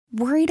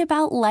Worried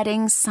about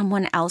letting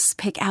someone else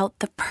pick out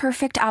the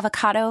perfect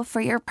avocado for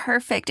your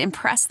perfect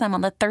impress them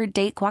on the third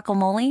date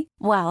guacamole?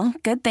 Well,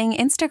 good thing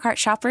Instacart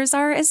shoppers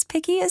are as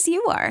picky as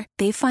you are.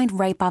 They find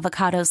ripe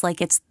avocados like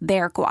it's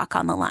their guac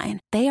on the line.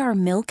 They are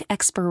milk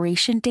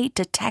expiration date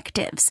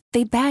detectives.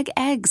 They bag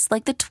eggs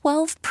like the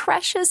 12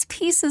 precious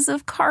pieces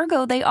of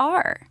cargo they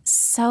are.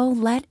 So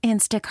let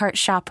Instacart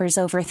shoppers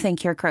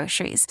overthink your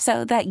groceries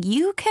so that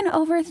you can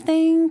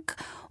overthink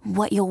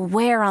what you'll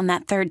wear on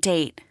that third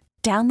date.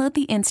 Download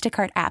the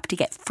Instacart app to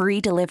get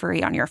free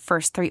delivery on your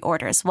first 3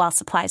 orders while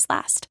supplies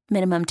last.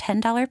 Minimum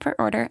 $10 per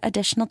order.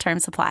 Additional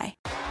terms apply.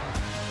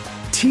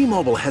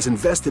 T-Mobile has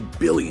invested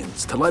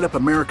billions to light up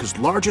America's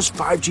largest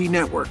 5G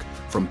network,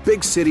 from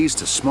big cities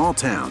to small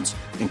towns,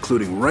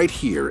 including right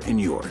here in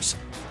yours.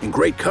 And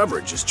great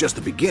coverage is just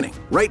the beginning.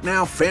 Right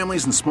now,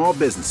 families and small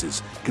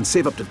businesses can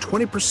save up to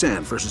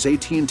 20% versus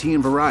AT&T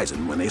and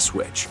Verizon when they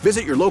switch.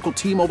 Visit your local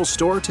T-Mobile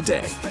store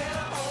today.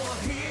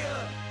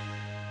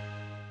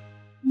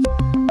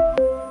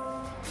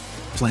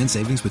 Plan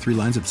savings with 3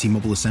 lines of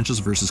T-Mobile Essentials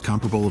versus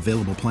comparable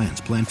available plans.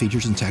 Plan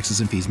features and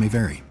taxes and fees may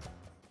vary.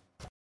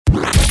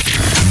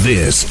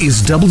 This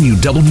is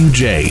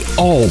WWJ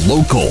All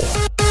Local.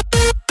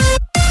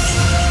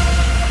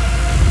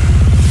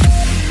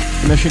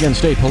 Michigan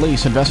State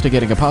Police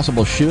investigating a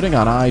possible shooting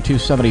on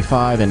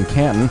I-275 in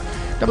Canton.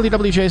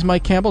 WWJ's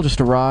Mike Campbell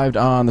just arrived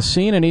on the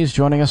scene, and he's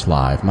joining us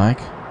live. Mike?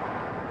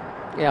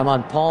 Yeah, I'm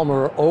on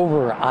Palmer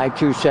over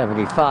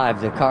I-275.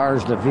 The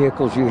cars, the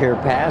vehicles you hear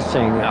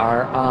passing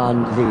are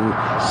on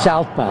the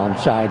southbound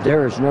side.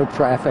 There is no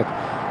traffic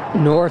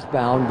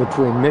northbound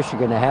between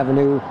Michigan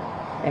Avenue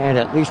and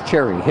at least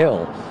Cherry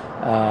Hill.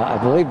 I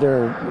believe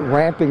they're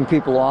ramping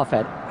people off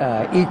at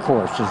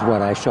E-Course is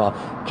what I saw.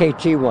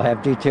 KT will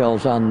have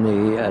details on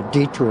the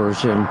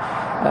detours, and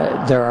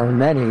there are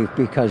many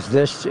because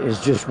this is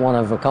just one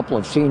of a couple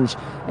of scenes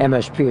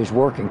MSP is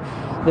working.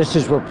 This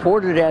is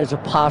reported as a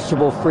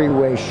possible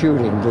freeway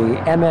shooting. The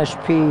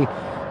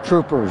MSP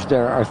troopers,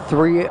 there are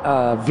 3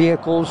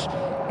 vehicles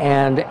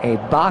and a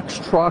box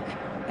truck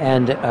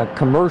and a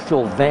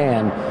commercial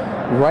van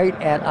right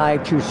at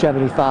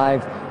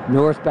I-275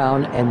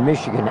 northbound and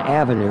Michigan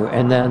Avenue,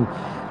 and then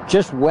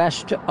just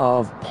west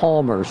of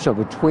Palmer, so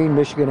between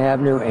Michigan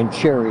Avenue and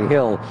Cherry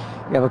Hill,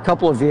 you have a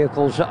couple of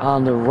vehicles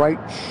on the right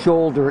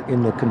shoulder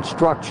in the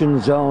construction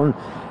zone.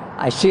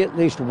 I see at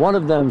least one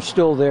of them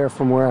still there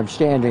from where I'm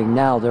standing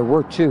now. There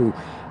were 2,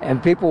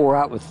 and people were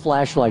out with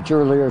flashlights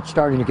earlier. It's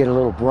starting to get a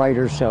little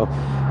brighter, so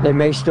they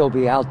may still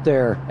be out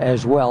there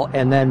as well.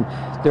 And then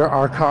there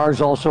are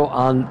cars also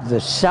on the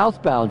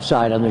southbound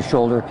side on the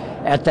shoulder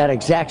at that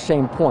exact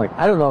same point.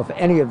 I don't know if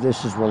any of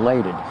this is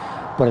related,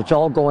 but it's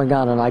all going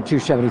on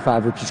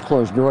I-275, which is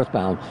closed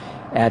northbound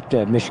at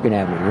Michigan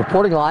Avenue.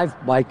 Reporting live,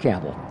 Mike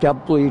Campbell,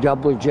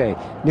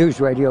 WWJ News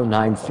Radio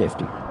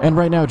 950. And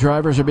right now,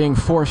 drivers are being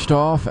forced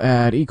off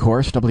at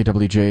E-Course.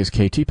 WWJ's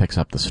KT picks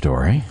up the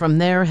story. From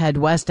there, head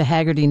west to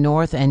Haggerty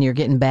North, and you're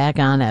getting back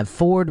on at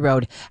Ford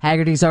Road.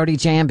 Haggerty's already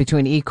jammed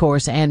between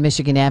E-Course and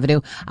Michigan Avenue.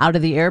 Out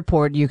of the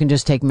airport, you can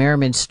just take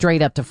Merriman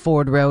straight up to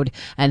Ford Road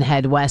and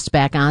head west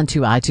back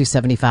onto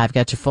I-275.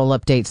 Got your full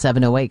update,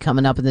 7:08,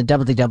 coming up in the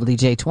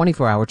WWJ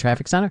 24-hour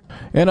traffic center.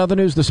 In other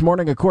news this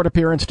morning, a court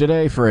appearance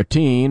today for a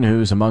teen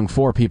who's among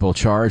 4 people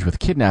charged with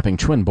kidnapping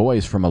twin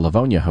boys from a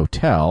Livonia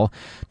hotel.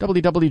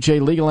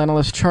 WWJ legal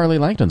analyst Charlie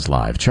Langton's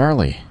live.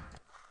 Charlie.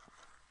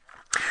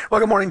 Well,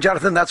 good morning,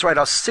 Jonathan. That's right.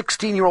 A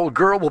 16-year-old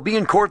girl will be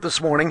in court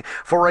this morning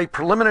for a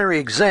preliminary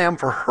exam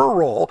for her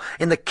role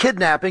in the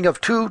kidnapping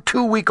of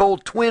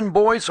 2-week-old twin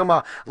boys from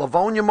a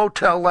Livonia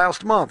motel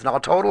last month. Now, a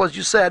total, as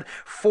you said,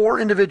 4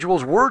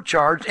 individuals were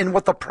charged in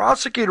what the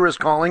prosecutor is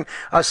calling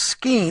a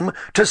scheme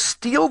to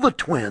steal the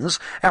twins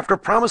after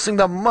promising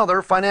the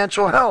mother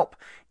financial help.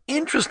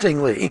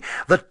 Interestingly,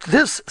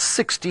 this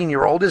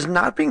 16-year-old is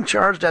not being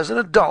charged as an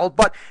adult,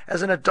 but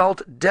as an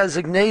adult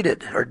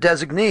designated or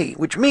designee,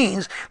 which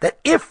means that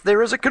if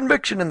there is a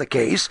conviction in the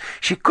case,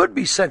 she could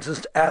be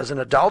sentenced as an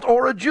adult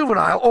or a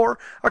juvenile or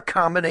a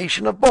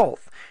combination of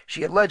both.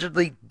 She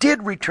allegedly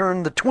did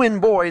return the twin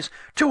boys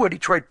to a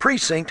Detroit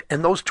precinct,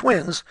 and those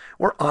twins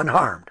were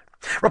unharmed.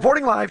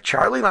 Reporting live,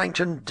 Charlie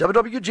Langton,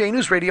 WWJ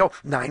News Radio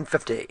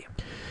 950.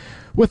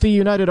 With the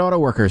United Auto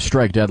Workers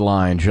strike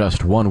deadline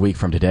just 1 week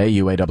from today,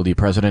 UAW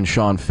President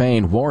Shawn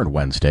Fain warned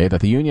Wednesday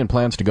that the union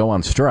plans to go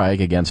on strike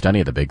against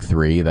any of the big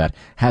 3 that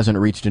hasn't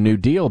reached a new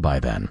deal by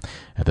then.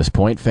 At this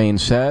point, Fain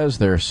says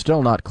they're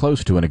still not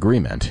close to an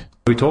agreement.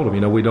 We told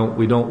him, we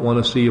don't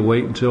want to see you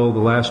wait until the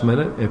last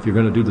minute. If you're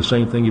going to do the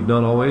same thing you've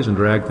done always and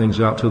drag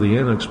things out to the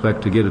end and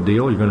expect to get a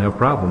deal, you're going to have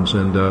problems.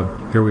 And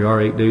here we are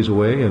 8 days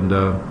away, and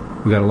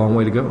we got a long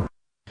way to go.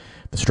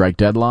 The strike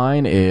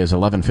deadline is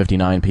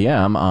 11:59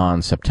 p.m.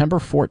 on September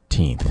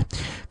 14th.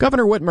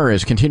 Governor Whitmer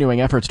is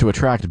continuing efforts to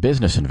attract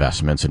business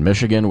investments in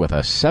Michigan with a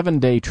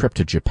 7-day trip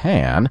to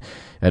Japan.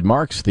 It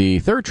marks the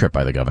 3rd trip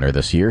by the governor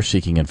this year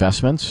seeking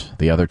investments.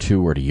 The other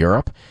 2 were to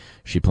Europe.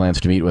 She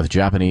plans to meet with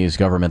Japanese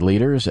government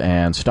leaders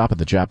and stop at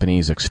the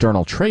Japanese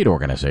External Trade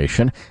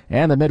Organization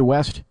and the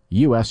Midwest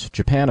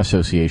U.S.-Japan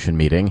Association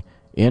meeting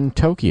in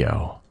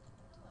Tokyo.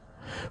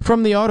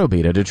 From the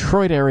Autobeat, a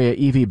Detroit area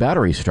EV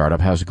battery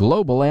startup has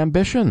global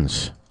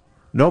ambitions.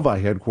 Nova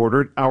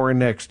headquartered Our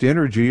Next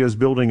Energy is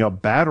building a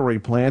battery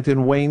plant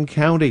in Wayne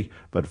County.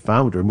 But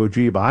founder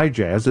Mujib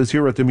Ijaz is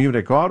here at the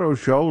Munich Auto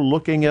Show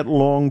looking at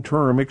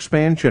long-term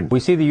expansion. We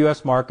see the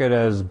U.S. market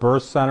as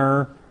birth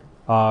center.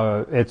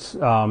 It's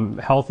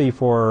healthy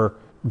for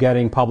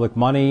getting public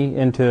money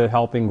into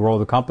helping grow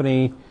the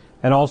company.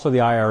 And also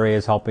the IRA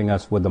is helping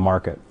us with the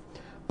market.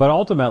 But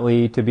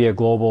ultimately, to be a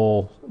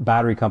global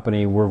battery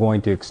company, we're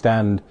going to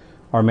extend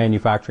our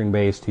manufacturing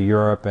base to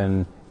Europe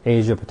and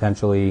Asia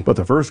potentially. But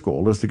the first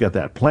goal is to get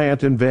that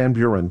plant in Van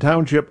Buren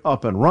Township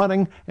up and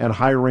running and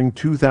hiring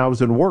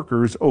 2,000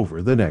 workers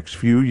over the next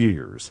few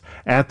years.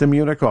 At the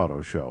Munich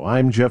Auto Show,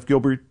 I'm Jeff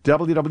Gilbert,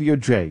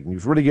 WWJ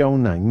News Radio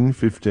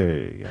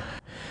 950.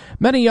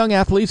 Many young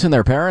athletes and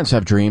their parents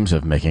have dreams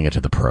of making it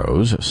to the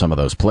pros. Some of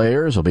those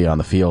players will be on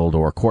the field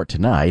or court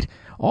tonight.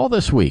 All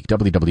this week,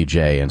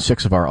 WWJ and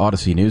 6 of our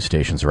Odyssey news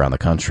stations around the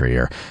country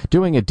are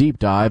doing a deep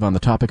dive on the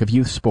topic of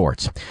youth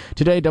sports.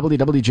 Today,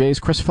 WWJ's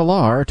Chris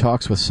Villar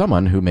talks with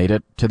someone who made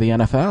it to the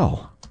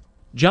NFL.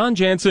 John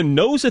Jansen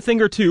knows a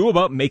thing or two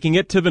about making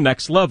it to the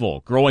next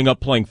level. Growing up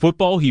playing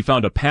football, he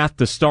found a path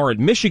to star at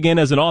Michigan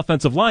as an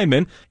offensive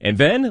lineman, and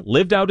then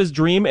lived out his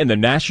dream in the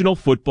National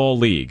Football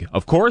League.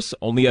 Of course,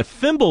 only a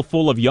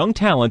thimbleful of young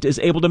talent is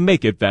able to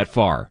make it that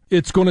far.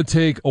 It's going to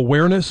take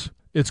awareness.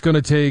 It's going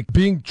to take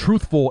being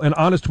truthful and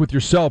honest with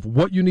yourself,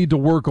 what you need to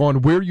work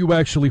on, where you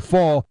actually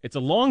fall. It's a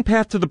long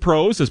path to the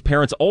pros, as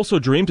parents also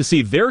dream to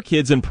see their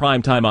kids in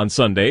primetime on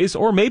Sundays,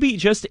 or maybe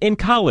just in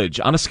college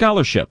on a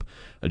scholarship.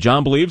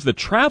 John believes the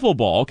travel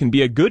ball can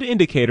be a good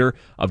indicator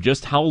of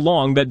just how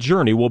long that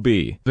journey will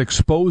be. It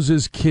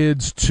exposes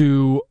kids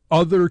to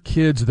other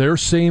kids their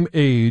same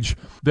age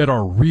that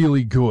are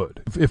really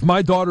good. If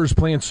my daughter's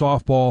playing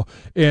softball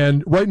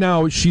and right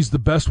now she's the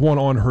best one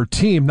on her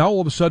team, now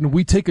all of a sudden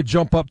we take a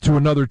jump up to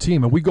another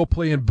team and we go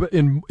play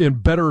in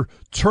better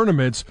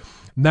tournaments.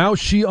 Now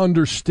she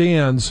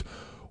understands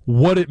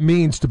what it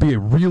means to be a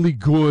really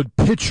good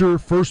pitcher,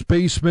 first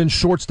baseman,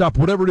 shortstop,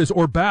 whatever it is,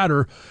 or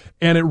batter,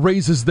 and it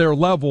raises their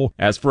level.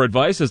 As for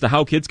advice as to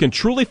how kids can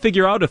truly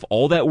figure out if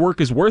all that work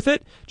is worth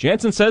it,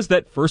 Jansen says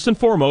that first and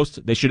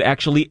foremost, they should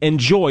actually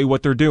enjoy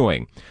what they're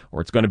doing,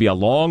 or it's going to be a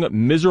long,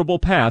 miserable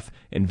path,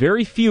 and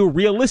very few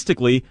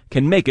realistically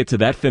can make it to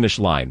that finish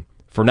line.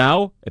 For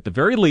now, at the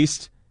very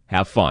least,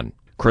 have fun.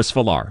 Chris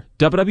Villar,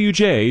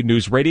 WWJ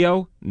News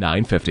Radio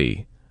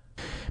 950.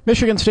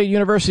 Michigan State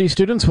University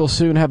students will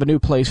soon have a new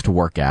place to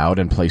work out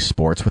and play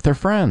sports with their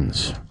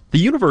friends. The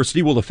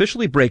university will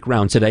officially break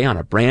ground today on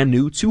a brand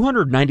new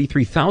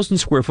 293,000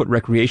 square foot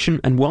recreation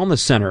and wellness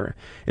center.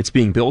 It's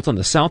being built on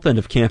the south end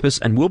of campus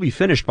and will be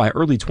finished by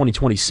early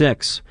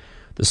 2026.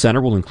 The center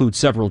will include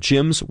several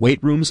gyms,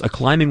 weight rooms, a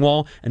climbing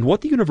wall, and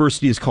what the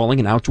university is calling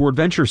an outdoor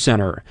adventure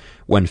center.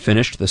 When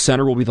finished, the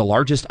center will be the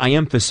largest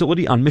IM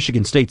facility on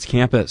Michigan State's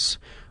campus.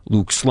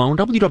 Luke Sloan,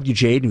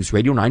 WWJ News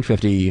Radio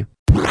 950.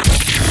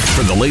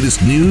 For the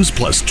latest news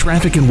plus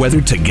traffic and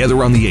weather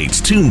together on the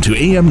 8s, tune to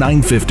AM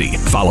 950.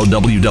 Follow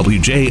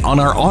WWJ on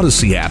our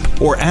Odyssey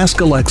app or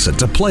ask Alexa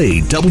to play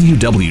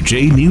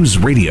WWJ News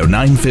Radio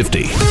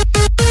 950.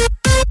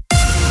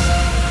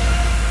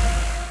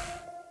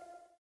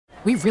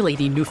 We really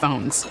need new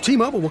phones.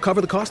 T-Mobile will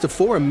cover the cost of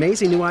 4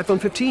 amazing new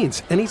iPhone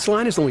 15s, and each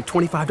line is only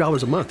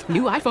 $25 a month.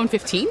 New iPhone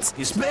 15s?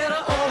 It's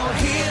better over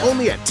here.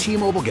 Only at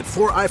T-Mobile, get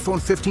 4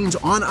 iPhone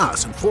 15s on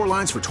us and 4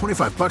 lines for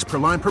 $25 per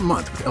line per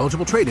month with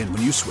eligible trade-in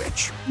when you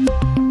switch.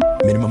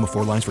 Minimum of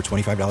 4 lines for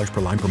 $25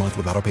 per line per month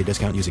with autopay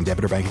discount using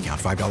debit or bank account.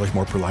 $5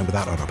 more per line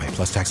without autopay,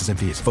 plus taxes and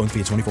fees. Phone fee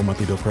at 24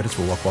 monthly bill credits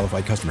for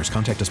well-qualified customers.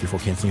 Contact us before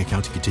canceling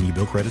account to continue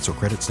bill credits or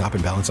credit stop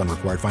and balance on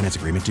required finance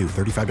agreement due.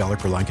 $35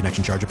 per line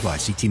connection charge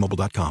applies. See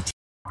T-Mobile.com.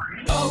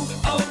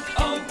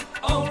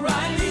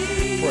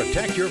 O'Reilly.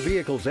 Protect your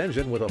vehicle's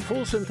engine with a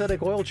full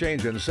synthetic oil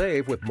change and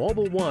save with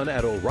Mobil 1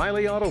 at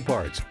O'Reilly Auto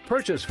Parts.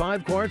 Purchase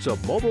 5 quarts of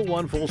Mobil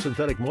 1 full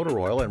synthetic motor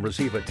oil and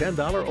receive a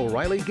 $10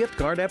 O'Reilly gift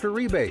card after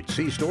rebate.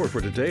 See store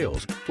for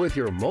details. With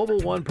your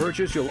Mobil 1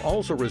 purchase, you'll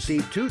also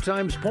receive 2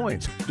 times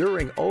points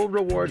during Old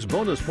Rewards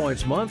Bonus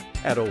Points Month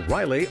at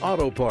O'Reilly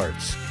Auto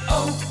Parts.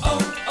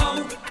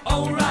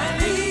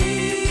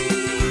 O'Reilly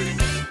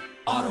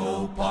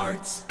Auto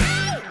Parts.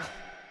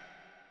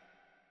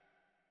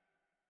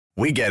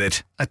 We get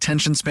it.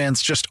 Attention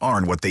spans just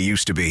aren't what they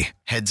used to be.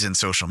 Heads in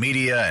social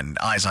media and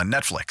eyes on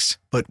Netflix.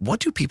 But what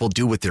do people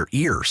do with their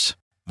ears?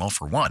 Well,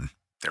 for one,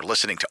 they're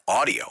listening to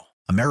audio.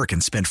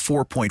 Americans spend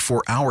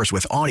 4.4 hours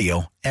with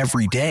audio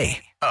every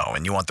day. Oh,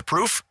 and you want the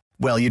proof?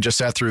 Well, you just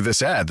sat through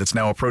this ad that's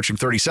now approaching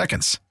 30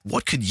 seconds.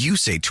 What could you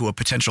say to a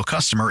potential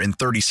customer in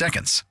 30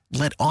 seconds?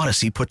 Let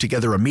Odyssey put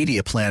together a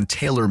media plan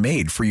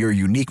tailor-made for your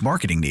unique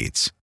marketing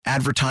needs.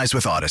 Advertise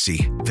with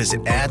Odyssey.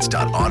 Visit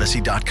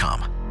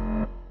ads.odyssey.com.